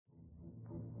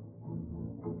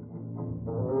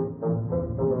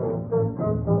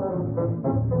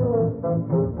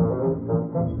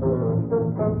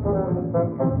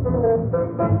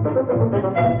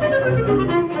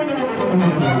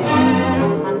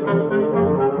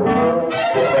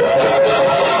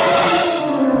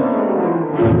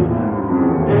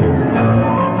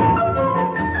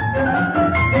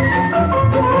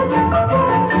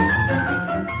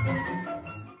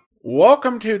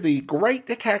Welcome to the Great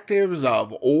Detectives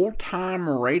of Old Time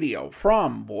Radio.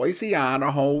 From Boise,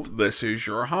 Idaho, this is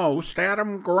your host,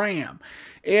 Adam Graham.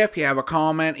 If you have a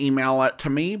comment, email it to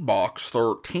me,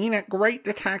 box13 at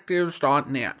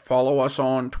greatdetectives.net. Follow us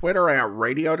on Twitter at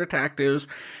Radio Detectives,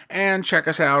 and check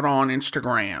us out on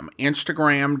Instagram,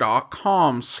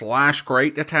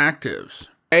 instagram.com/greatdetectives.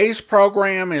 Today's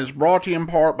program is brought to you in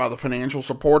part by the financial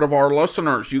support of our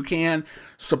listeners. You can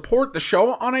support the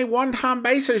show on a one-time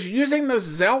basis using the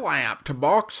Zelle app to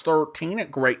box13 at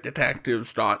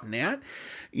greatdetectives.net.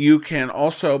 You can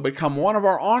also become one of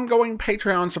our ongoing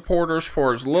Patreon supporters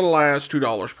for as little as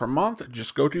 $2 per month.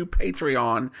 Just go to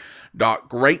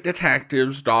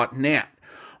patreon.greatdetectives.net.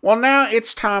 Well, now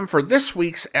it's time for this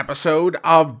week's episode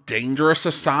of Dangerous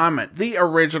Assignment. The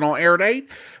original air date,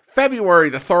 February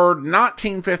the 3rd,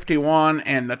 1951,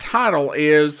 and the title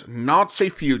is Nazi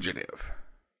Fugitive.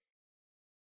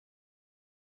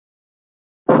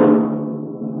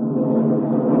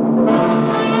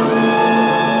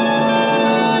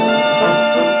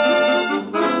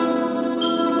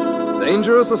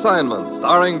 Dangerous Assignment,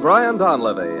 starring Brian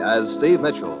Donlevy as Steve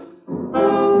Mitchell.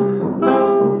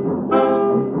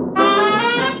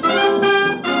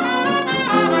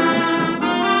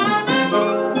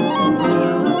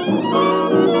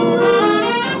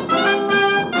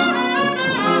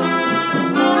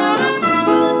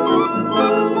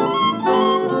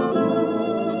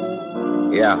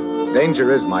 Yeah,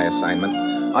 danger is my assignment.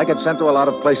 I get sent to a lot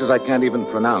of places I can't even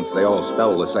pronounce. They all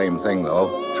spell the same thing,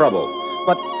 though. Trouble.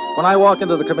 But when I walk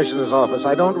into the commissioner's office,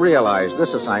 I don't realize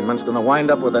this assignment's going to wind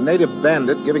up with a native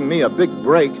bandit giving me a big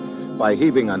break by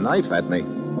heaving a knife at me.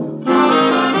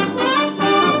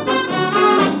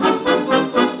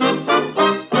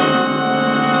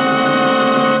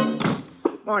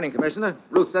 Morning, Commissioner.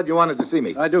 Ruth said you wanted to see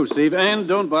me. I do, Steve. And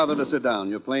don't bother to sit down.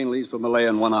 Your plane leaves for Malaya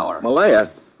in 1 hour. Malaya?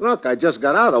 Look, I just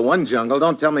got out of one jungle.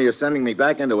 Don't tell me you're sending me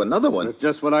back into another one. That's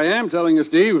just what I am telling you,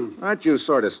 Steve. Aren't you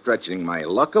sort of stretching my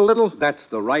luck a little? That's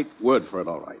the right word for it,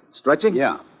 all right. Stretching?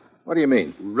 Yeah. What do you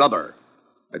mean? Rubber.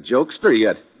 A jokester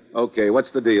yet? Okay, what's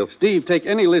the deal? Steve, take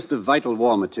any list of vital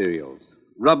war materials.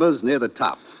 Rubber's near the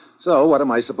top. So, what am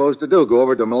I supposed to do? Go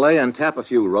over to Malaya and tap a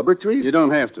few rubber trees? You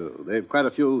don't have to. They've quite a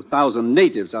few thousand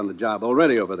natives on the job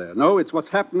already over there. No, it's what's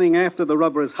happening after the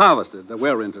rubber is harvested that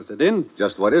we're interested in.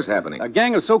 Just what is happening? A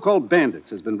gang of so-called bandits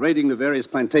has been raiding the various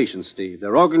plantations, Steve.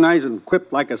 They're organized and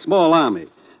equipped like a small army.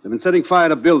 They've been setting fire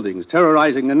to buildings,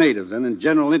 terrorizing the natives, and in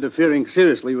general interfering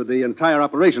seriously with the entire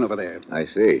operation over there. I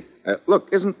see. Look,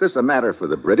 isn't this a matter for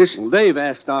the British? Well, they've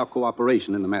asked our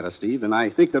cooperation in the matter, Steve, and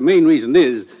I think the main reason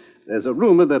is there's a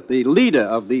rumor that the leader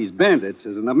of these bandits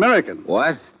is an American.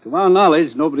 What? To our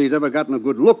knowledge, nobody's ever gotten a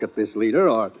good look at this leader,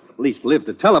 or at least lived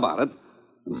to tell about it.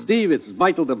 And Steve, it's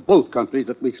vital to both countries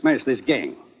that we smash this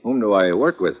gang. Whom do I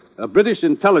work with? A British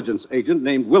intelligence agent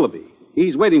named Willoughby.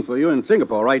 He's waiting for you in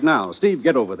Singapore right now. Steve,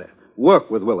 get over there. Work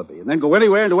with Willoughby, and then go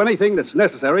anywhere and do anything that's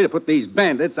necessary to put these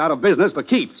bandits out of business for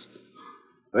keeps.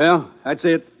 Well, that's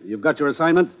it. You've got your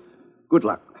assignment. Good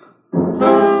luck.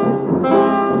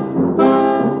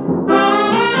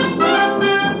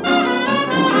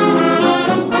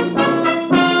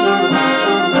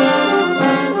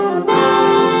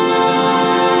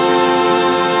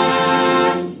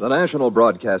 The National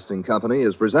Broadcasting Company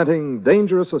is presenting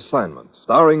Dangerous Assignment,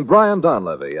 starring Brian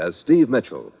Donlevy as Steve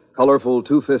Mitchell, colorful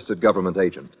two-fisted government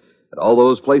agent. At all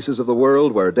those places of the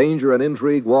world where danger and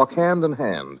intrigue walk hand in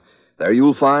hand, there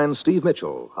you'll find Steve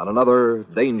Mitchell on another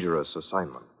dangerous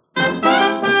assignment.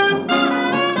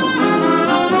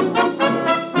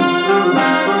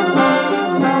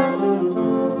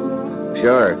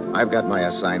 Sure, I've got my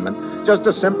assignment. Just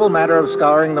a simple matter of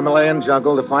scouring the Malayan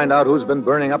jungle to find out who's been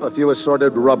burning up a few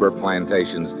assorted rubber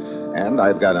plantations. And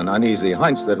I've got an uneasy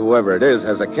hunch that whoever it is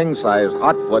has a king-size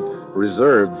hotfoot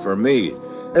reserved for me.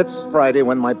 It's Friday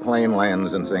when my plane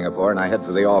lands in Singapore, and I head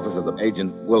for the office of the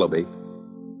agent Willoughby.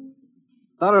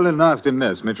 Thoroughly nasty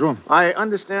mess, Mitchell. I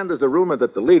understand there's a rumor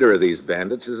that the leader of these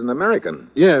bandits is an American.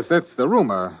 Yes, that's the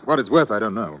rumor. What it's worth, I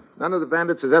don't know. None of the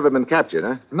bandits has ever been captured,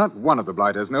 huh? Not one of the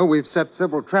blighters, no. We've set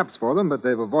several traps for them, but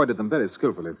they've avoided them very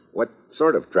skillfully. What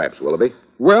sort of traps, Willoughby?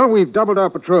 Well, we've doubled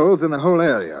our patrols in the whole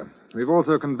area. We've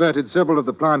also converted several of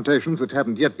the plantations which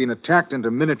haven't yet been attacked into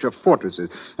miniature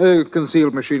fortresses.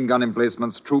 Concealed machine gun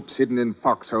emplacements, troops hidden in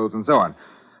foxholes, and so on.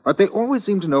 But they always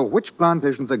seem to know which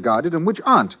plantations are guarded and which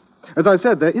aren't. As I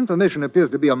said, their information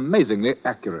appears to be amazingly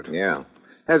accurate. Yeah.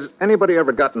 Has anybody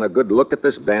ever gotten a good look at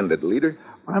this bandit leader?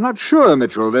 I'm not sure,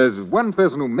 Mitchell. There's one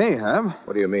person who may have.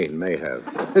 What do you mean, may have?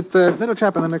 It's the little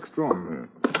chap in the next room.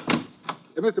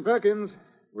 Mr. Perkins,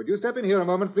 would you step in here a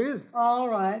moment, please? All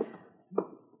right.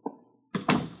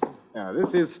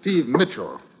 This is Steve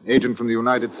Mitchell, agent from the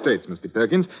United States, Mr.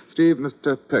 Perkins. Steve,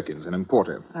 Mr. Perkins, an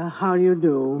importer. How do you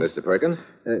do? Mr. Perkins?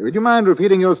 Would you mind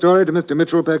repeating your story to Mr.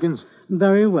 Mitchell, Perkins?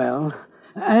 Very well.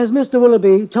 As Mr.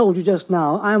 Willoughby told you just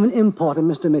now, I'm an importer,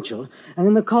 Mr. Mitchell. And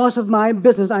in the course of my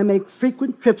business, I make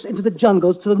frequent trips into the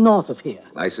jungles to the north of here.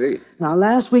 I see. Now,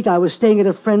 last week I was staying at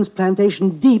a friend's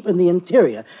plantation deep in the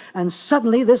interior, and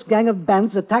suddenly this gang of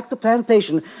bandits attacked the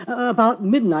plantation about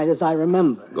midnight, as I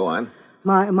remember. Go on.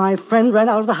 My friend ran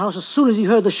out of the house as soon as he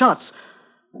heard the shots.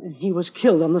 He was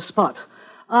killed on the spot.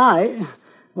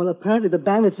 Well, apparently the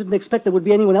bandits didn't expect there would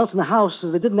be anyone else in the house,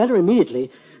 so they didn't enter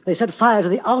immediately. They set fire to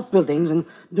the outbuildings, and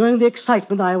during the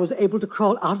excitement, I was able to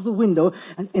crawl out of the window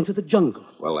and into the jungle.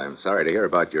 Well, I'm sorry to hear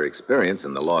about your experience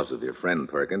and the loss of your friend,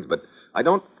 Perkins, but I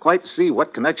don't quite see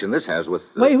what connection this has with...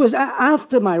 Well, it was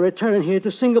after my return here to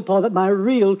Singapore that my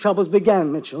real troubles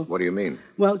began, Mitchell. What do you mean?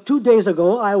 Well, 2 days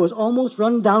ago, I was almost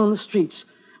run down on the streets.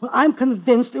 Well, I'm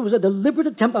convinced it was a deliberate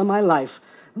attempt on my life.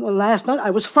 Well, last night I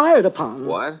was fired upon.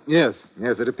 What? Yes,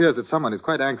 it appears that someone is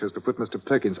quite anxious to put Mr.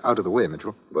 Perkins out of the way,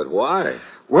 Mitchell. But why?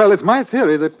 Well, it's my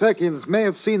theory that Perkins may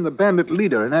have seen the bandit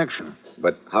leader in action.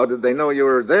 But how did they know you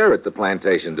were there at the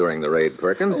plantation during the raid,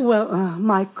 Perkins? Well,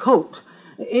 my coat.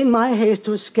 In my haste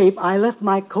to escape, I left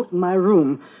my coat in my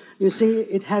room. You see,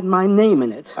 it had my name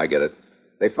in it. I get it.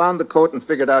 They found the coat and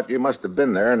figured out you must have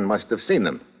been there and must have seen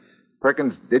them.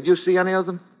 Perkins, did you see any of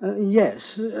them?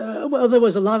 Yes. Well, there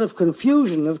was a lot of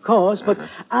confusion, of course, but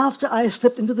after I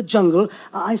slipped into the jungle,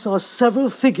 I saw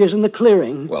several figures in the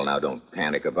clearing. Well, now, don't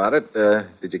panic about it.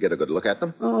 Did you get a good look at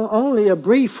them? Only a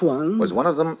brief one. Was one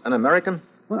of them an American?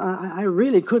 Well, I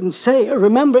really couldn't say.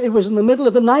 Remember, it was in the middle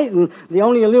of the night, and the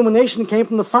only illumination came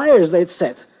from the fires they'd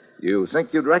set. You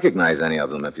think you'd recognize any of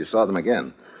them if you saw them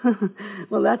again?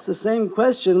 Well, that's the same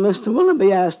question Mr.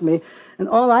 Willoughby asked me. And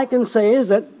all I can say is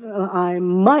that I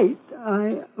might.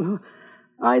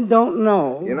 I don't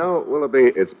know. You know,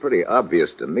 Willoughby, it's pretty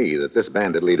obvious to me that this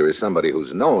bandit leader is somebody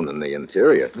who's known in the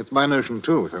interior. It's my notion,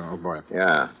 too, old boy.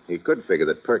 Yeah, he could figure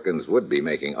that Perkins would be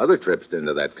making other trips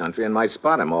into that country and might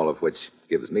spot him, all of which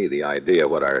gives me the idea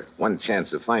what our one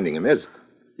chance of finding him is.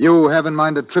 You have in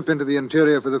mind a trip into the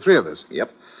interior for the three of us?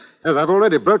 Yep. Yes, I've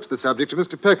already broached the subject to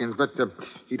Mr. Perkins, but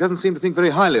he doesn't seem to think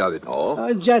very highly of it.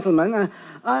 Oh? Gentlemen,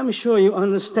 I'm sure you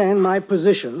understand my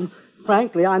position.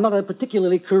 Frankly, I'm not a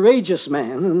particularly courageous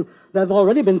man, and there have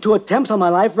already been 2 attempts on my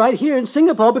life right here in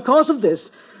Singapore because of this.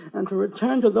 And to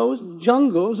return to those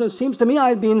jungles, it seems to me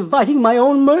I'd be inviting my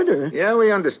own murder. Yeah, we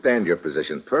understand your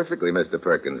position perfectly, Mr.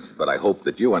 Perkins, but I hope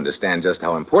that you understand just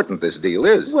how important this deal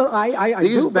is. Well, I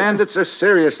These do. bandits are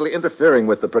seriously interfering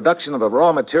with the production of a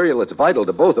raw material that's vital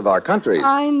to both of our countries.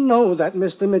 I know that,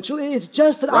 Mr. Mitchell. It's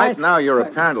just that Right now, you're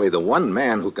apparently the one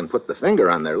man who can put the finger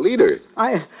on their leader.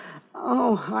 I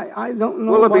don't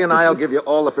know. Willoughby and I'll give you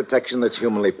all the protection that's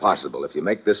humanly possible if you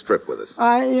make this trip with us.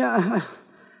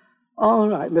 All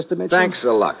right, Mr. Mitchell. Thanks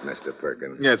a lot, Mr.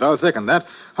 Perkins. Yes, I'll second that.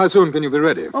 How soon can you be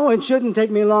ready? Oh, it shouldn't take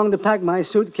me long to pack my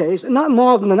suitcase. Not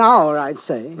more than an hour, I'd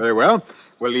say. Very well.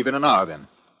 We'll leave in an hour, then.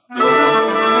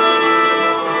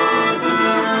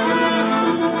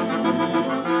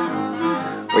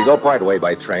 We go part way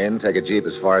by train, take a jeep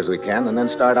as far as we can, and then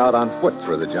start out on foot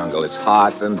through the jungle. It's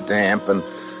hot and damp, and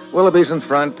Willoughby's in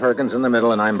front, Perkins in the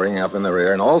middle, and I'm bringing up in the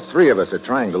rear, and all 3 of us are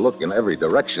trying to look in every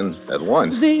direction at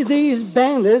once. These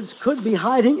bandits could be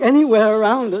hiding anywhere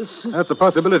around us. That's a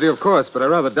possibility, of course, but I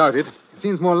rather doubt it. It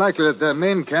seems more likely that their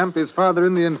main camp is farther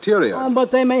in the interior. Oh,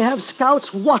 but they may have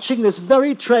scouts watching this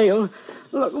very trail.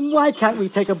 Look, why can't we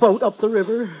take a boat up the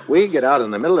river? We get out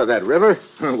in the middle of that river,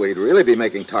 we'd really be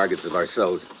making targets of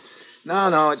ourselves.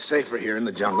 No, it's safer here in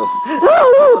the jungle.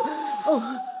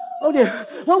 Oh, dear.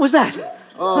 What was that?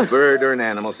 Oh, bird or an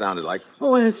animal sounded like.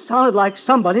 Oh, it sounded like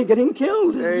somebody getting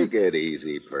killed. Take it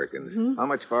easy, Perkins. How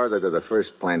much farther to the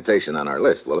first plantation on our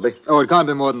list, Willoughby? Oh, it can't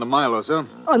be more than a mile or so.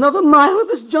 Another mile of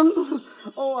this jungle?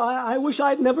 Oh, I wish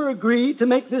I'd never agreed to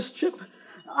make this trip.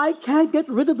 I can't get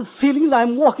rid of the feeling that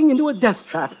I'm walking into a death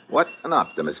trap. What an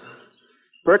optimist.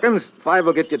 Perkins, 5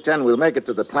 will get you 10. We'll make it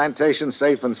to the plantation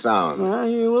safe and sound.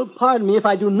 You will pardon me if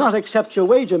I do not accept your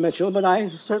wager, Mitchell, but I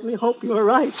certainly hope you're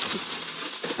right.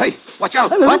 Hey, watch out.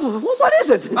 What? What is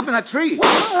it? Up in that tree.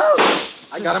 Oh.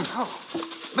 I got him.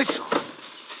 Mitchell.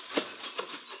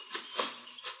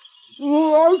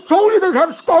 I told you they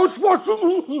have scouts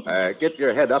watching. Get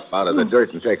your head up out of the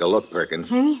dirt and take a look, Perkins.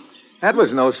 That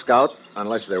was no scout,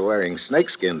 unless they're wearing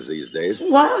snakeskins these days.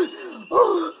 What?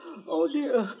 Oh,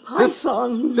 dear.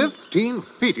 Python. 15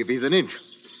 feet if he's an inch.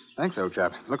 Thanks, old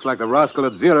chap. Looks like the rascal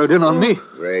had zeroed in on me.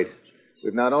 Great.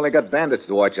 We've not only got bandits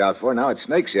to watch out for, now it's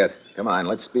snakes yet. Come on,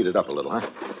 let's speed it up a little, huh?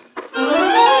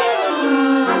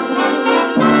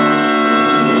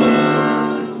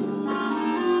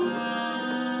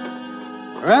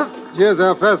 Well, here's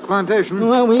our first plantation.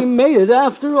 Well, we made it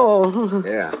after all.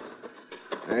 Yeah.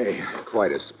 Hey,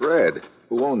 quite a spread.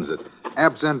 Who owns it?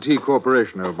 Absentee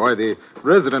Corporation, old boy. The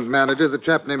resident manager's a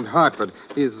chap named Hartford.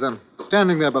 He's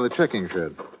standing there by the checking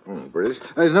shed. British?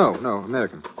 No,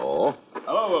 American. Oh.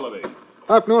 Hello, Willoughby.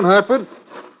 Afternoon, Hartford.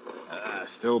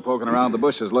 Still poking around the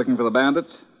bushes looking for the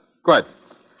bandits? Quite.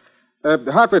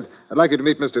 Hartford, I'd like you to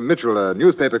meet Mr. Mitchell, a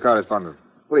newspaper correspondent.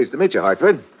 Pleased to meet you,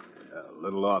 Hartford. A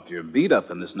little off your beat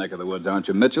up in this neck of the woods, aren't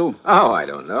you, Mitchell? Oh, I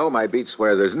don't know. My beat's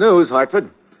where there's news,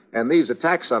 Hartford. And these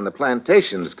attacks on the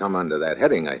plantations come under that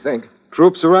heading, I think.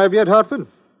 Troops arrived yet, Hartford?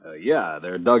 Yeah,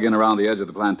 they're dug in around the edge of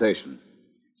the plantation.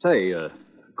 Say,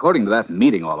 according to that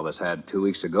meeting all of us had 2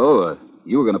 weeks ago,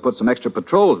 you were going to put some extra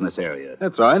patrols in this area.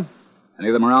 That's right. Any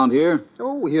of them around here?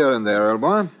 Oh, here and there, old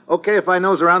boy. Okay if I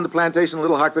nose around the plantation a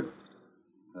little, Hartford?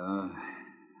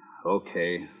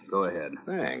 Okay. Go ahead.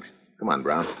 Thanks. Come on,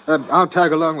 Brown. I'll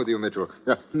tag along with you, Mitchell.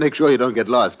 Make sure you don't get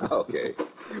lost. Okay.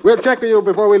 We'll check with you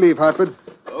before we leave, Hartford.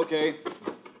 Okay.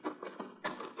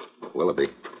 Willoughby.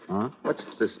 Huh? What's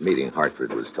this meeting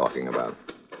Hartford was talking about?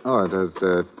 Oh, it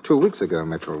was 2 weeks ago,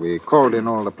 Mitchell. We called in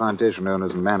all the plantation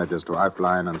owners and managers to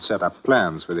outline and set up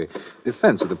plans for the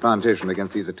defense of the plantation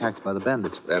against these attacks by the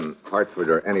bandits. Then Hartford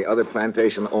or any other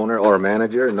plantation owner or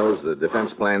manager knows the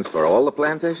defense plans for all the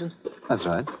plantations? That's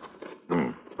right.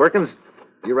 Perkins,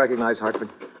 do you recognize Hartford?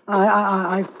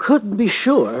 I couldn't be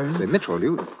sure. Say, Mitchell,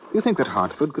 do you think that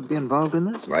Hartford could be involved in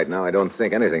this? Right now, I don't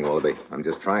think anything, Willoughby. I'm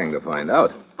just trying to find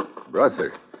out.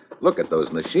 Brother, look at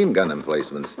those machine gun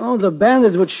emplacements. Oh, the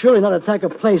bandits would surely not attack a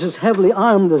place as heavily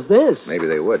armed as this. Maybe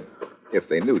they would, if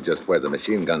they knew just where the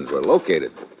machine guns were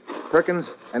located. Perkins,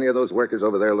 any of those workers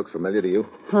over there look familiar to you?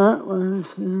 Huh?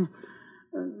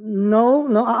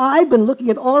 No. I've been looking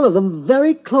at all of them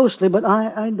very closely, but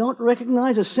I don't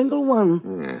recognize a single one.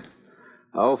 Yeah.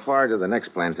 How far to the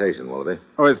next plantation, Willoughby?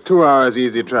 Oh, it's 2 hours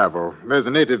easy travel. There's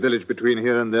a native village between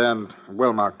here and there and a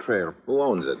well-marked trail. Who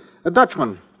owns it? A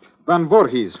Dutchman, Van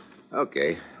Voorhees.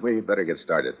 Okay, we better get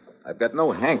started. I've got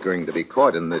no hankering to be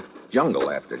caught in the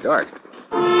jungle after dark.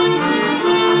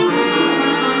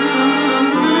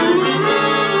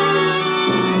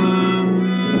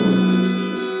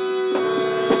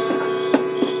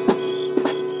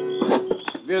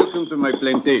 Welcome to my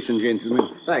plantation, gentlemen.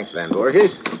 Thanks, Van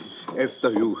Voorhees.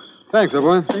 After you. Thanks,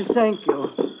 old boy. Thank you.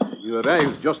 You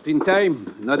arrived just in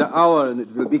time. Another hour, and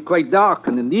it will be quite dark.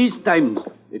 And in these times,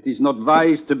 it is not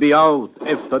wise to be out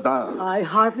after dark. I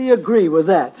hardly agree with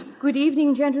that. Good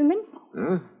evening, gentlemen.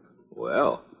 Huh?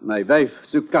 Well, My wife,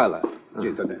 Sukala,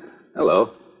 gentlemen.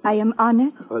 hello. I am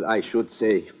honored. Or I should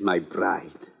say, my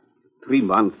bride. 3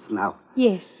 months now.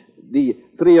 Yes. The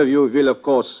three of you will, of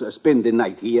course, spend the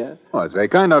night here. Oh, it's very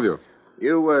kind of you.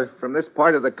 You, from this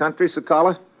part of the country,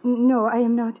 Sukala? No, I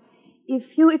am not.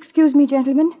 If you excuse me,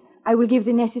 gentlemen, I will give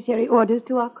the necessary orders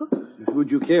to our cook.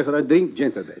 Would you care for a drink,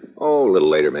 gentlemen? Oh, a little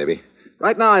later, maybe.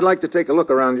 Right now, I'd like to take a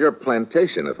look around your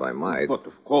plantation, if I might. But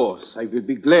of course, I will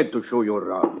be glad to show you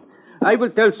around. I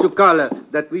will tell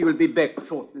Sukala that we will be back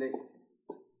shortly.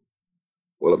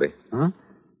 Willoughby. Huh?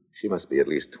 She must be at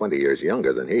least 20 years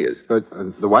younger than he is.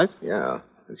 The wife? Yeah,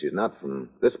 and she's not from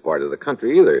this part of the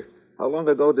country either. How long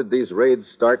ago did these raids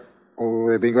start? Oh,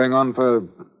 they've been going on for,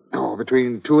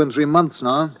 between 2 and 3 months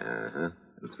now. Uh-huh.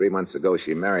 And 3 months ago,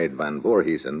 she married Van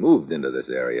Voorhees and moved into this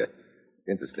area.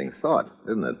 Interesting thought,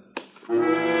 isn't it?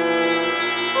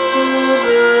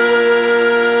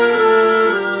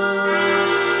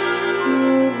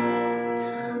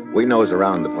 We nose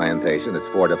around the plantation.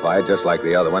 It's fortified just like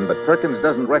the other one, but Perkins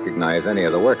doesn't recognize any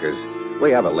of the workers.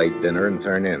 We have a late dinner and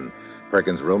turn in.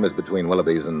 Perkins' room is between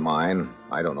Willoughby's and mine.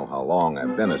 I don't know how long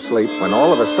I've been asleep when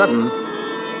all of a sudden...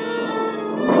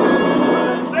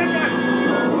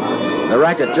 The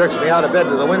racket jerks me out of bed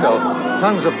to the window.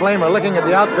 Tongues of flame are licking at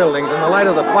the outbuildings. In the light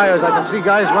of the fires, I can see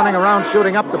guys running around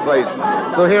shooting up the place.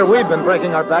 So here we've been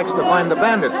breaking our backs to find the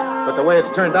bandits. But the way it's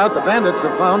turned out, the bandits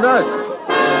have found us.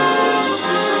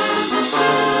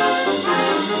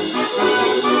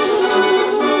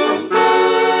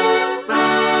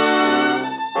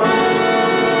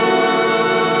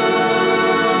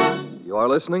 You are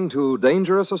listening to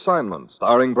Dangerous Assignment,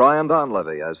 starring Brian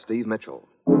Donlevy as Steve Mitchell.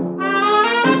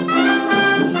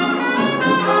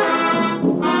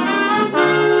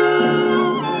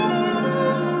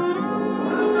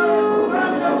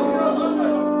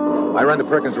 I run to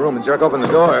Perkins' room and jerk open the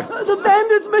door. The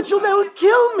bandits, Mitchell, they'll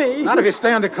kill me. Not if you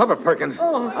stay under cover, Perkins.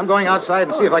 I'm going outside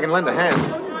and see if I can lend a hand.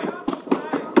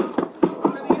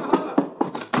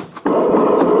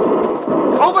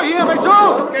 Over here,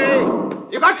 Mitchell! Okay.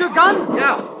 You got your gun?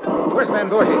 Yeah. Where's Van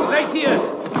Voorhees? Right here.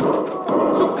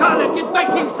 to Carla. Get back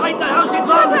inside the house at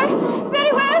once.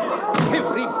 Very well.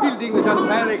 Every building is on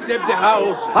fire except the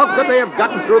house. How could they have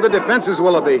gotten through the defenses,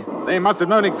 Willoughby? They must have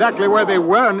known exactly where they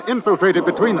were and infiltrated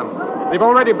between them. They've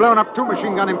already blown up 2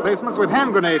 machine gun emplacements with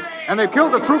hand grenades, and they've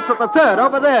killed the troops at the 3rd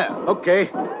over there. Okay.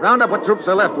 Round up what troops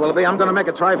are left, Willoughby. I'm going to make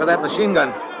a try for that machine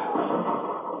gun.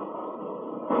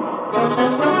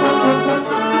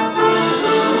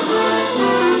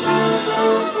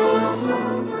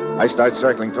 I start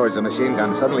circling towards the machine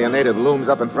gun. Suddenly a native looms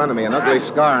up in front of me, an ugly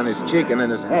scar on his cheek, and in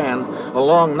his hand, a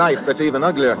long knife that's even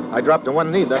uglier. I drop to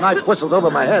one knee. The knife whistles over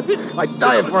my head. I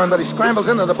dive for him, but he scrambles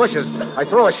into the bushes. I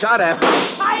throw a shot at him.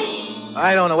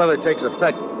 I don't know whether it takes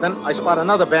effect. Then I spot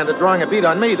another bandit drawing a bead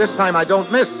on me. This time I don't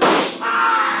miss.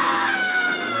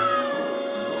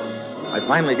 I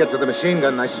finally get to the machine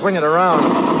gun, and I swing it around.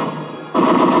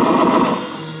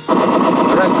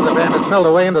 The rest of the bandits melt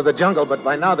away into the jungle, but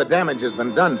by now the damage has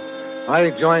been done.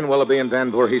 I join Willoughby and Van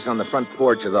Voorhees on the front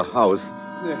porch of the house.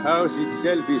 The house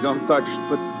itself is untouched,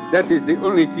 but that is the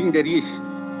only thing there is.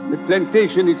 The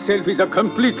plantation itself is a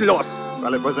complete loss.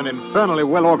 Well, it was an infernally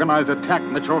well-organized attack,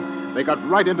 Mitchell. They got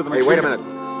right into the machine. Hey, wait a minute.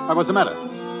 What's the matter?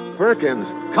 Perkins,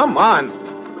 come on.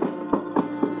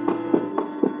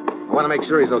 I want to make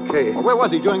sure he's okay. Well, where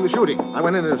was he during the shooting? I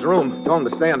went into his room, told him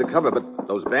to stay undercover, but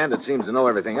those bandits seem to know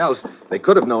everything else. They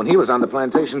could have known he was on the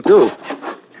plantation, too.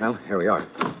 Well, here we are.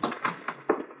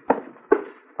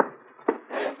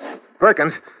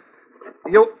 Perkins,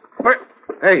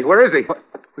 hey, where is he?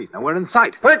 He's nowhere in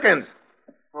sight. Perkins!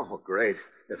 Oh, great.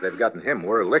 If they've gotten him,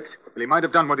 we're licked. Well, he might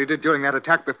have done what he did during that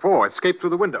attack before, escaped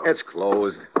through the window. It's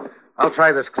closed. I'll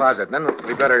try this closet, then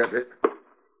we better...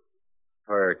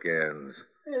 Perkins.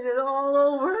 Is it all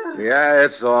over? Yeah,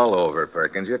 it's all over,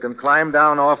 Perkins. You can climb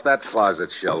down off that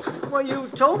closet shelf. Well, you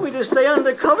told me to stay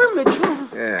undercover, Mitchell.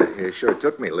 Yeah, you sure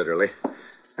took me literally.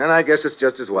 And I guess it's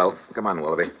just as well. Come on,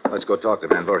 Willoughby. Let's go talk to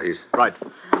Van Voorhees. Right.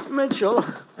 Mitchell,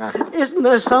 isn't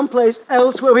there someplace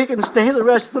else where we can stay the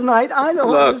rest of the night? I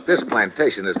don't... Look, this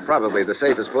plantation is probably the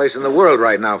safest place in the world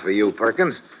right now for you,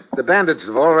 Perkins. The bandits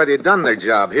have already done their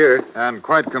job here. And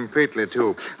quite completely,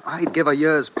 too. I'd give a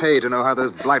year's pay to know how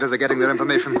those blighters are getting their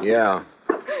information. Yeah.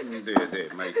 There,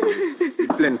 my dear.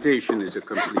 The plantation is a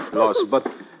complete loss, but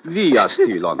we are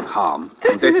still unharmed.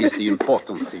 And that is the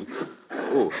important thing.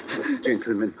 Oh,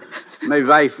 gentlemen, my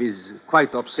wife is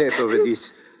quite upset over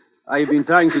this. I've been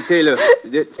trying to tell her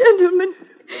that... Gentlemen,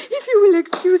 if you will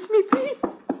excuse me, please.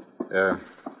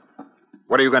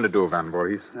 What are you going to do, Van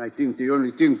Voorhees? I think the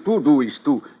only thing to do is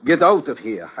to get out of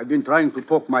here. I've been trying to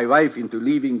talk my wife into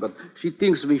leaving, but she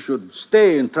thinks we should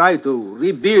stay and try to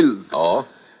rebuild. Oh?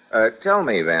 Tell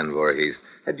me, Van Voorhees,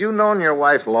 had you known your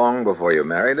wife long before you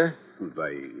married her?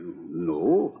 Why,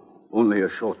 no. Only a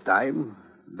short time.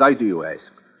 Why do you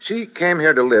ask? She came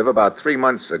here to live about 3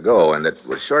 months ago, and it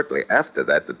was shortly after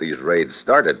that these raids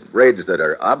started. Raids that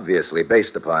are obviously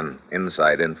based upon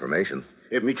inside information.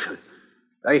 Mitchell,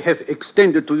 I have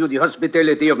extended to you the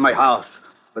hospitality of my house,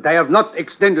 but I have not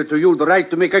extended to you the right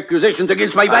to make accusations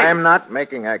against my wife. I'm not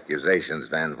making accusations,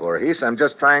 Van Voorhees. I'm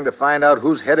just trying to find out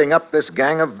who's heading up this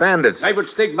gang of bandits. I would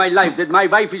stake my life that my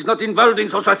wife is not involved in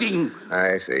such a thing.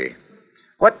 I see.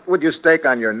 What would you stake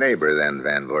on your neighbor, then,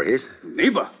 Van Voorhees?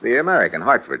 Neighbor? The American,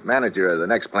 Hartford, manager of the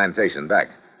next plantation back.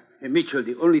 Mitchell,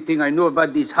 the only thing I know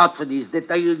about this Hartford is that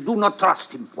I do not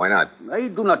trust him. Why not? I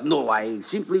do not know. I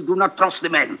simply do not trust the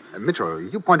man. Mitchell,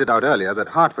 you pointed out earlier that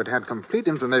Hartford had complete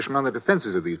information on the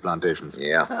defenses of these plantations.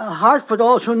 Yeah. Hartford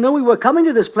also knew we were coming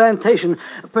to this plantation.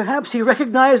 Perhaps he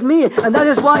recognized me, and that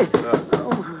is why...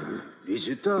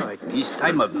 Visitor at this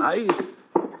time of night?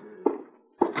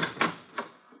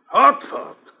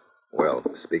 Hartford. Well,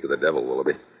 speak of the devil,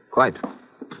 Willoughby. Quite.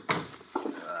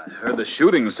 I heard the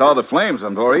shooting, saw the flames,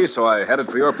 Van Voorhees, so I headed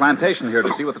for your plantation here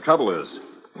to see what the trouble is.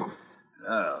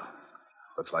 Oh,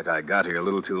 looks like I got here a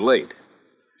little too late.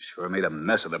 Sure made a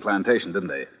mess of the plantation, didn't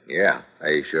they? Yeah,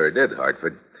 they sure did,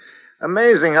 Hartford.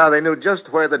 Amazing how they knew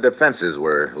just where the defenses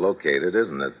were located,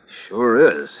 isn't it?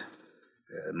 Sure is.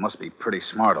 It must be pretty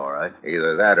smart, all right.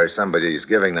 Either that or somebody's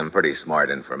giving them pretty smart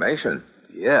information.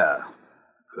 Yeah,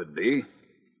 could be.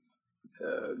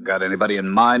 Got anybody in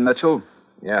mind, Mitchell?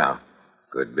 Yeah,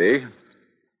 could be.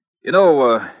 You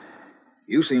know,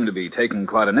 you seem to be taking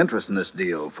quite an interest in this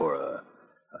deal for a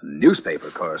newspaper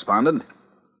correspondent.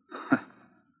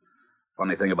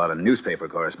 Funny thing about a newspaper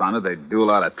correspondent, they do a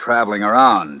lot of traveling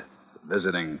around,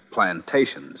 visiting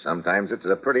plantations. Sometimes it's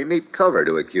a pretty neat cover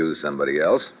to accuse somebody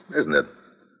else, isn't it?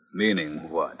 Meaning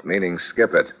what? Meaning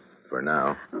skip it. for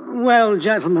now. Well,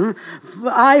 gentlemen,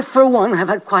 I, for one, have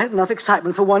had quite enough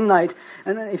excitement for one night.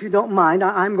 And if you don't mind,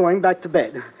 I'm going back to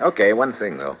bed. Okay, one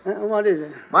thing, though. What is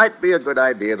it? Might be a good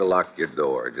idea to lock your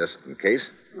door, just in case.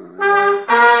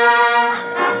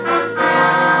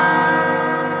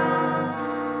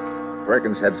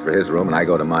 Perkins heads for his room, and I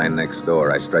go to mine next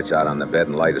door. I stretch out on the bed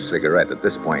and light a cigarette. At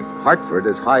this point, Hartford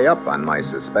is high up on my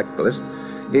suspect list.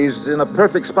 He's in a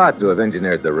perfect spot to have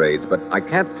engineered the raids, but I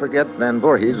can't forget Van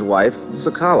Voorhees' wife,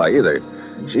 Sakala, either.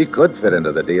 She could fit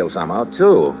into the deal somehow,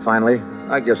 too. Finally,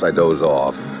 I guess I doze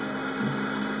off.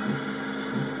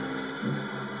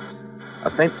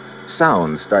 A faint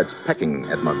sound starts pecking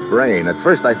at my brain. At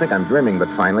first, I think I'm dreaming, but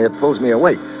finally it pulls me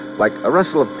awake, like a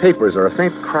rustle of papers or a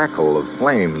faint crackle of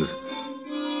flames.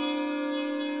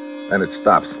 Then it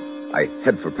stops. I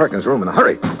head for Perkins' room in a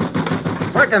hurry.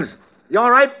 Perkins, you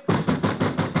all right?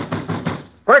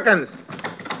 Perkins!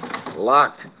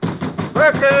 Locked.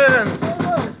 Perkins!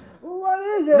 What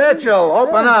is it? Mitchell,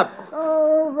 open up.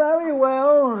 Oh, very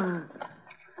well.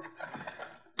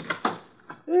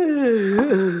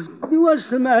 What's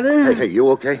the matter? Hey, you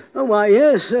okay? Oh, why,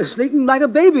 yes, sleeping like a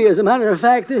baby, as a matter of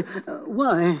fact.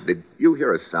 Why? Did you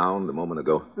hear a sound a moment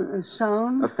ago?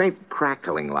 Sound? A faint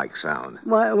crackling-like sound.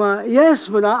 Why, yes,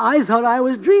 but I thought I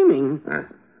was dreaming.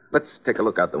 Let's take a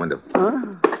look out the window.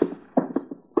 Huh?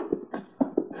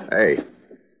 Hey,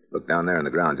 look down there in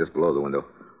the ground just below the window.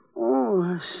 Oh,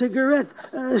 a cigarette.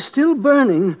 Still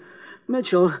burning.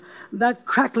 Mitchell, that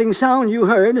crackling sound you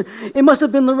heard, it must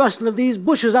have been the rustle of these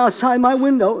bushes outside my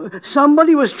window.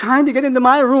 Somebody was trying to get into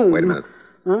my room. Wait a minute.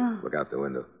 Huh? Look out the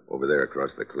window. Over there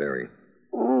across the clearing.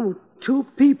 Oh, two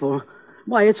people.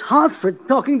 Why, it's Hartford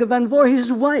talking to Van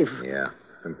Voorhees' wife. Yeah,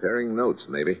 comparing notes,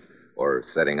 maybe. Or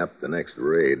setting up the next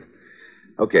raid.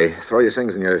 Okay, throw your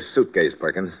things in your suitcase,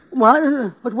 Perkins. What?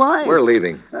 But why? We're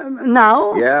leaving.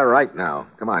 Now? Yeah, right now.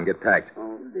 Come on, get packed.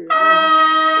 Oh, dear.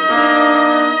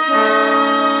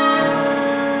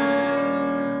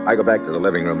 I go back to the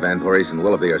living room. Van Voorhees and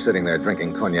Willoughby are sitting there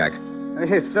drinking cognac. I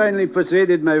have finally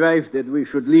persuaded my wife that we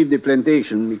should leave the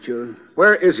plantation, Mitchell.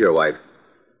 Where is your wife?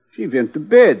 She went to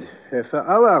bed half an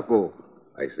hour ago.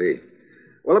 I see.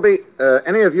 Willoughby,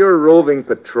 any of your roving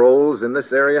patrols in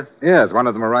this area? Yes, one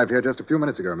of them arrived here just a few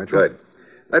minutes ago, Mitchell. Good.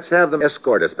 Let's have them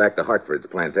escort us back to Hartford's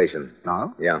plantation.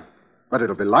 Now? Yeah. But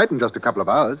it'll be light in just a couple of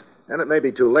hours. And it may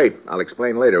be too late. I'll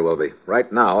explain later, Willoughby.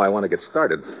 Right now, I want to get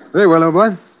started. Very well, old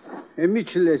boy.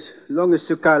 Mitchell, as long as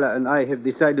Sakala and I have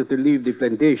decided to leave the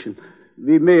plantation,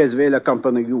 we may as well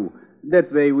accompany you.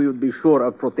 That way we will be sure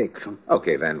of protection.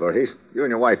 Okay, Van Voorhees. You and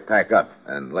your wife pack up,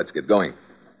 and let's get going.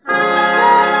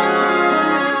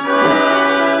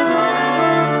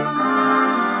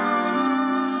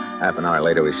 Half an hour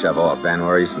later, we shove off. Van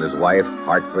Voorhees and his wife,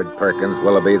 Hartford, Perkins,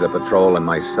 Willoughby, the patrol, and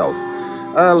myself.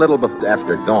 A little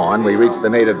after dawn, we reach the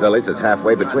native village that's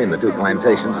halfway between the two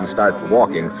plantations and start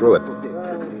walking through it.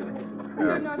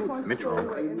 Mitchell.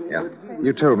 Yeah,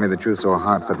 You told me that you saw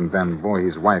Hartford and Van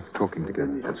Voorhees' wife talking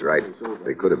together. that's right.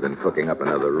 They could have been cooking up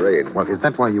another raid. Well, is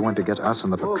that why you went to get us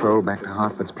and the patrol back to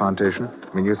Hartford's plantation?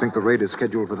 I mean, you think the raid is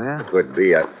scheduled for there? Could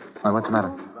be. Why, what's the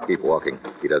matter? Keep walking.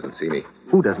 He doesn't see me.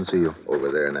 Who doesn't see you?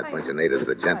 Over there in that bunch of natives,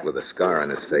 the gent with a scar on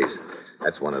his face.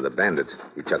 That's one of the bandits.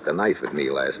 He chucked a knife at me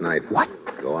last night. What?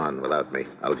 Go on without me.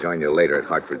 I'll join you later at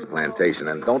Hartford's plantation,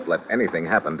 and don't let anything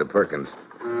happen to Perkins.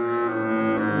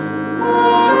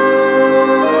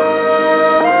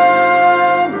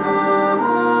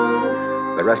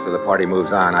 The rest of the party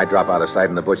moves on. I drop out of sight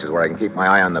in the bushes where I can keep my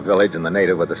eye on the village and the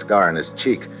native with the scar on his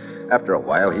cheek. After a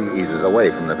while, he eases away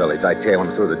from the village. I tail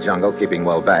him through the jungle, keeping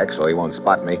well back so he won't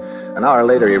spot me. An hour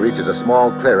later, he reaches a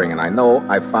small clearing, and I know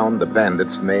I've found the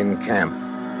bandits' main camp.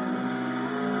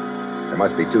 There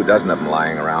must be 24 of them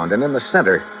lying around, and in the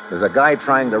center, there's a guy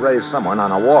trying to raise someone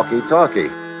on a walkie-talkie.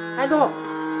 Hello.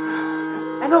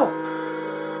 Hello.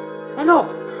 Hello.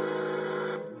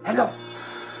 Hello.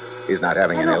 He's not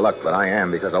having any luck, but I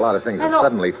am, because a lot of things have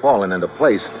suddenly fallen into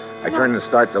place. I turn and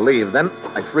start to leave, then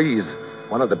I freeze.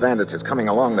 One of the bandits is coming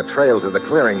along the trail to the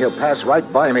clearing. He'll pass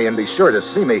right by me and be sure to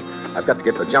see me. I've got to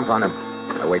get the jump on him.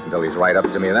 I wait until he's right up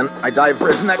to me, then I dive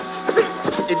for his neck.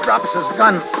 He drops his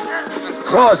gun,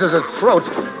 claws at his throat.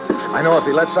 I know if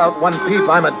he lets out one peep,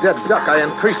 I'm a dead duck. I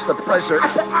increase the pressure.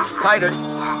 Tighter.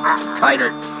 Tighter.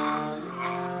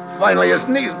 Finally, his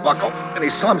knees buckle, and he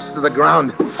slumps to the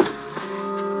ground.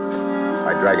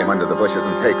 I drag him under the bushes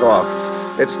and take off.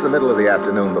 It's the middle of the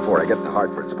afternoon before I get to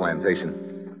Hartford's plantation.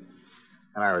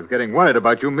 And I was getting worried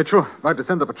about you, Mitchell. About to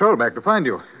send the patrol back to find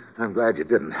you. I'm glad you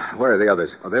didn't. Where are the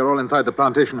others? Oh, they're all inside the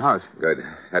plantation house. Good.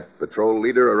 That patrol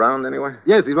leader around anywhere?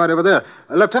 Yes, he's right over there.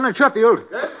 Lieutenant Sheffield.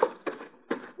 Yes?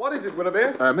 What is it,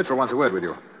 Willoughby? Mitchell wants a word with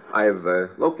you. I've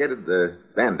located the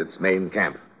bandits' main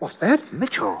camp. What's that?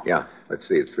 Mitchell. Yeah, let's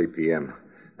see, it's 3 p.m.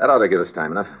 That ought to give us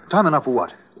time enough. Time enough for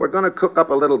what? We're going to cook up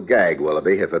a little gag,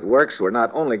 Willoughby. If it works, we're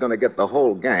not only going to get the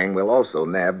whole gang, we'll also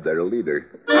nab their leader.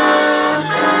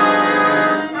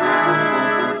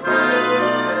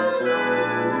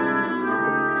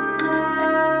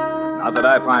 Not that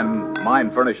I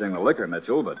mind furnishing the liquor,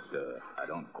 Mitchell, but I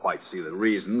don't quite see the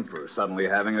reason for suddenly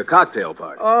having a cocktail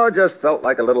party. Oh, just felt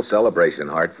like a little celebration,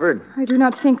 Hartford. I do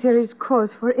not think there is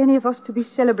cause for any of us to be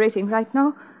celebrating right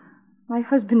now. My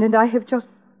husband and I have just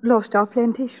lost our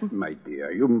plantation. My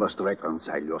dear, you must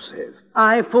reconcile yourself.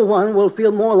 I, for one, will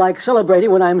feel more like celebrating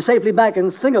when I'm safely back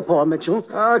in Singapore, Mitchell.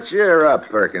 Oh, cheer up,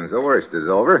 Perkins. The worst is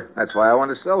over. That's why I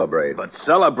want to celebrate. But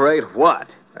celebrate what?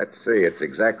 Let's see, it's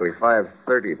exactly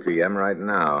 5:30 p.m. right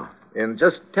now. In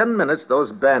just 10 minutes,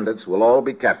 those bandits will all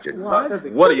be captured. What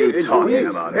are you talking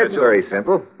about, It's Mitchell? very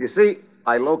simple. You see,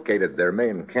 I located their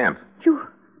main camp.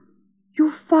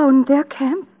 You found their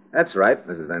camp? That's right,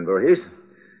 Mrs. Van Voorhees.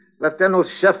 Lieutenant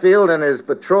Sheffield and his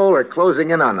patrol are closing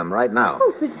in on them right now.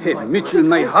 Hey, Mitchell,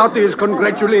 my heartiest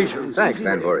congratulations. Thanks,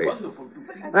 Van Voorhees.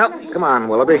 Well, come on,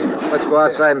 Willoughby. Let's go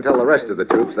outside and tell the rest of the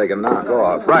troops they can knock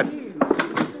off. Right.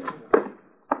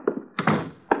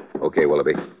 Okay,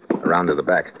 Willoughby. Around to the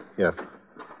back. Yes.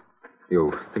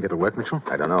 You think it'll work, Mitchell?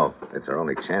 I don't know. It's our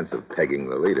only chance of pegging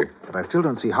the leader. But I still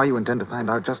don't see how you intend to find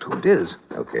out just who it is.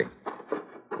 Okay.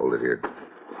 Hold it here.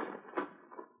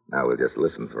 Now we'll just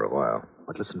listen for a while.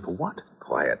 But listen for what?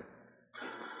 Quiet.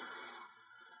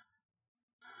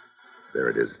 There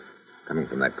it is. Coming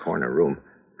from that corner room.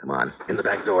 Come on. In the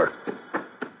back door.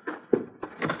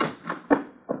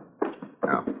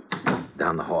 Now,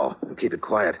 down the hall. And keep it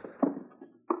quiet.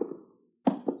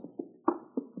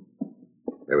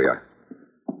 There we are.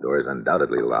 Door is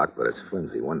undoubtedly locked, but it's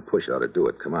flimsy. One push ought to do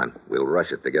it. Come on. We'll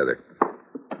rush it together.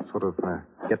 Sort of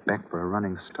get back for a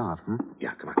running start,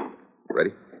 Yeah, come on.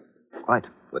 Ready? Right.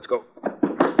 Let's go.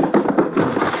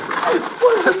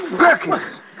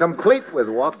 Perkins! Complete with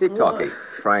walkie-talkie.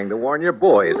 Trying to warn your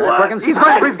boys. Perkins? He's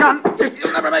going for his gun!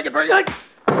 You'll never make it, Perkins.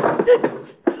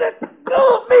 Let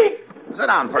go of me! Sit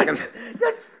down, Perkins.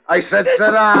 I said sit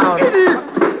down.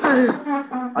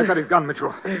 I've got his gun,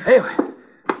 Mitchell. Hey,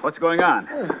 what's going on?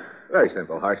 Very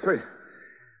simple, Hartford.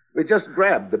 We just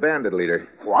grabbed the bandit leader.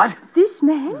 What? This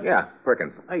man? Yeah,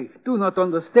 Perkins. I do not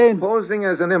understand. Posing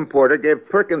as an importer gave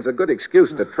Perkins a good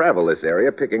excuse to travel this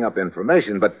area, picking up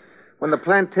information, but when the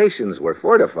plantations were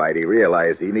fortified, he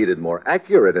realized he needed more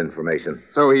accurate information.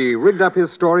 So he rigged up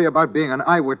his story about being an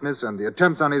eyewitness and the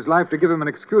attempts on his life to give him an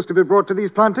excuse to be brought to these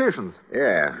plantations.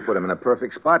 Yeah, put him in a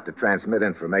perfect spot to transmit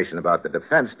information about the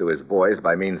defense to his boys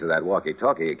by means of that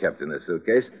walkie-talkie he kept in his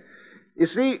suitcase. You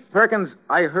see, Perkins,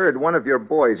 I heard one of your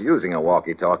boys using a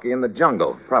walkie-talkie in the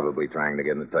jungle, probably trying to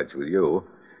get in touch with you.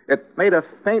 It made a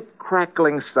faint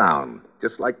crackling sound,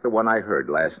 just like the one I heard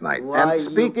last night.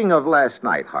 And speaking of last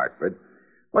night, Hartford,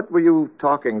 what were you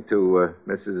talking to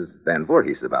Mrs. Van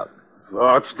Voorhees about?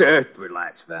 What's that?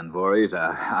 Relax, Van Voorhees.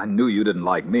 I knew you didn't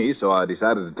like me, so I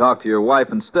decided to talk to your wife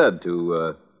instead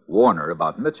to warn her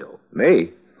about Mitchell.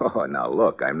 Me? Oh, now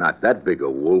look, I'm not that big a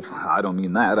wolf. I don't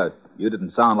mean that. You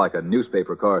didn't sound like a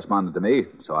newspaper correspondent to me,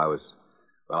 so I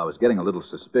was getting a little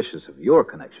suspicious of your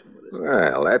connection with this.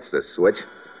 Well, that's the switch.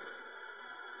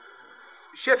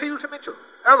 Sheffield to Mitchell.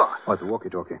 Hello. Oh, it's a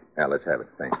walkie-talkie. Yeah, let's have it.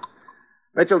 Thanks.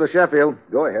 Mitchell to Sheffield.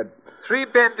 Go ahead. 3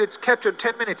 bandits captured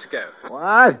 10 minutes ago.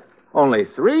 What? Only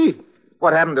 3?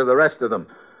 What happened to the rest of them?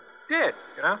 Dead,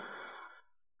 you know.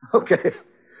 Okay.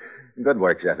 Good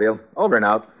work, Sheffield. Over and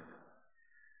out.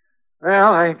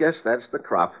 Well, I guess that's the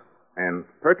crop. And,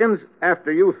 Perkins,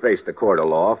 after you face the court of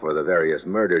law for the various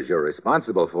murders you're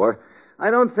responsible for, I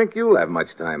don't think you'll have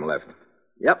much time left.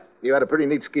 Yep, you had a pretty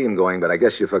neat scheme going, but I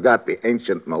guess you forgot the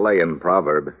ancient Malayan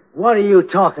proverb. What are you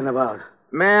talking about?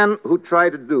 Man who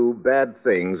tried to do bad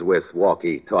things with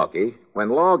walkie-talkie, when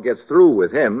law gets through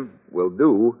with him, will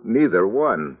do neither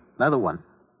one. Neither one.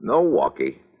 No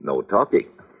walkie, no talkie.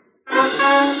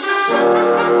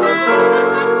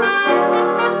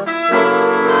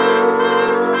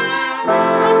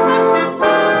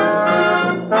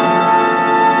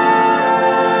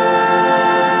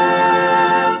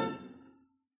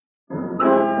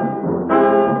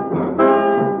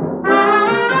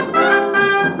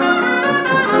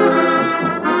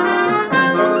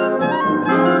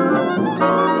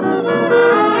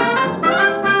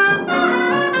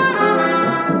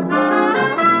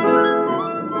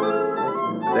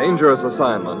 Dangerous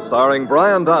Assignment, starring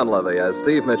Brian Donlevy as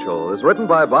Steve Mitchell, is written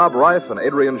by Bob Reif and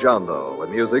Adrian Jondo, with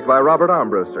music by Robert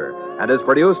Armbruster, and is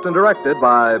produced and directed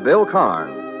by Bill Karn.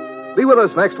 Be with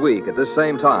us next week at this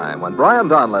same time when Brian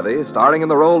Donlevy, starring in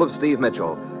the role of Steve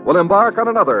Mitchell, will embark on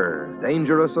another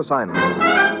dangerous assignment.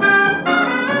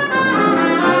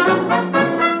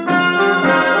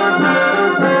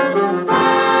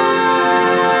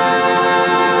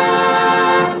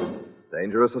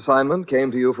 Dangerous Assignment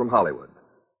came to you from Hollywood.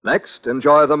 Next,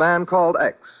 enjoy The Man Called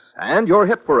X and your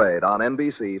hit parade on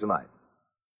NBC tonight.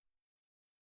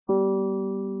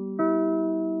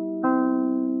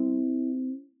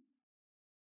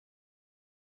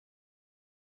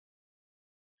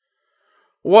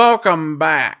 Welcome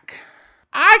back.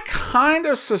 I kind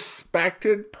of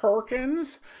suspected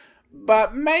Perkins,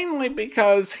 but mainly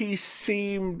because he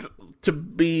seemed to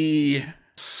be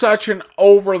such an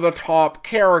over-the-top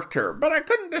character, but I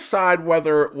couldn't decide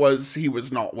whether it was he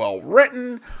was not well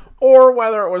written or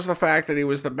whether it was the fact that he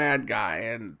was the bad guy,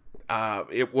 and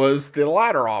it was the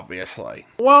latter, obviously.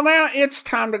 Well, now it's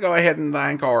time to go ahead and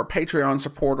thank our Patreon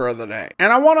supporter of the day.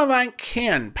 And I want to thank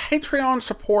Ken, Patreon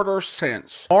supporter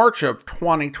since March of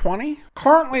 2020,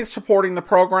 currently supporting the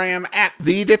program at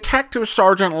the Detective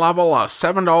Sergeant level of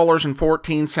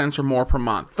 $7.14 or more per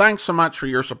month. Thanks so much for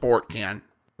your support, Ken.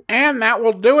 And that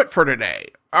will do it for today.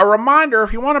 A reminder,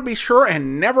 if you want to be sure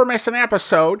and never miss an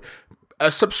episode,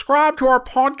 subscribe to our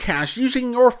podcast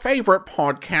using your favorite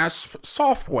podcast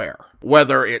software.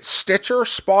 Whether it's Stitcher,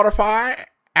 Spotify,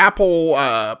 Apple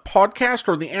Podcast,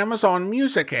 or the Amazon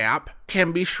Music app,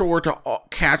 can be sure to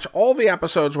catch all the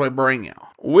episodes we bring you.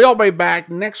 We'll be back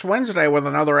next Wednesday with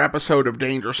another episode of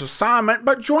Dangerous Assignment,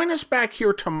 but join us back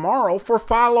here tomorrow for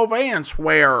Philo Vance,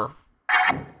 where...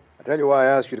 I tell you why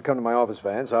I asked you to come to my office,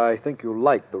 Vance. I think you'll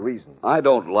like the reason. I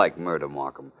don't like murder,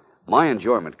 Markham. My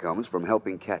enjoyment comes from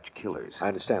helping catch killers. I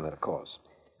understand that, of course.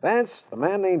 Vance, a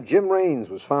man named Jim Raines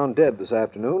was found dead this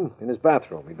afternoon in his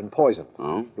bathroom. He'd been poisoned.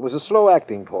 Oh? It was a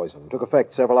slow-acting poison. Took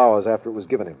effect several hours after it was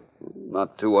given him.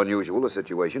 Not too unusual a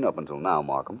situation up until now,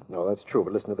 Markham. No, that's true,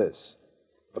 but listen to this.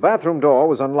 The bathroom door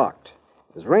was unlocked.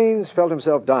 As Raines felt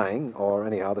himself dying, or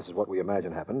anyhow, this is what we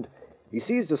imagine happened, he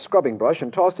seized a scrubbing brush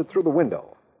and tossed it through the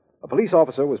window. A police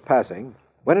officer was passing,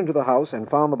 went into the house, and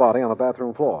found the body on the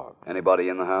bathroom floor. Anybody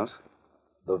in the house?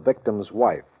 The victim's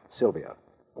wife, Sylvia.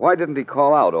 Why didn't he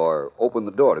call out or open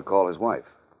the door to call his wife?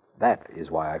 That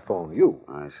is why I phoned you.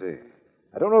 I see.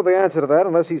 I don't know the answer to that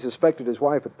unless he suspected his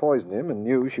wife had poisoned him and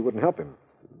knew she wouldn't help him.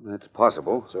 That's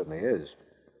possible. Certainly is.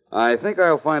 I think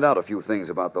I'll find out a few things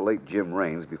about the late Jim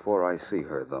Raines before I see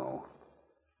her, though.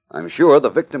 I'm sure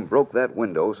the victim broke that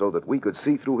window so that we could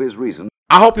see through his reason.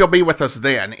 I hope you'll be with us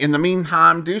then. In the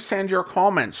meantime, do send your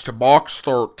comments to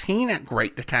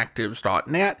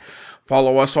box13@greatdetectives.net.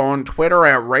 Follow us on Twitter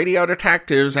at Radio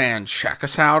Detectives and check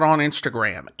us out on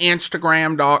Instagram.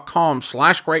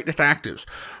 Instagram.com/greatdetectives.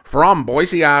 From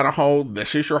Boise, Idaho,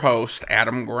 this is your host,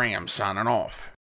 Adam Graham, signing off.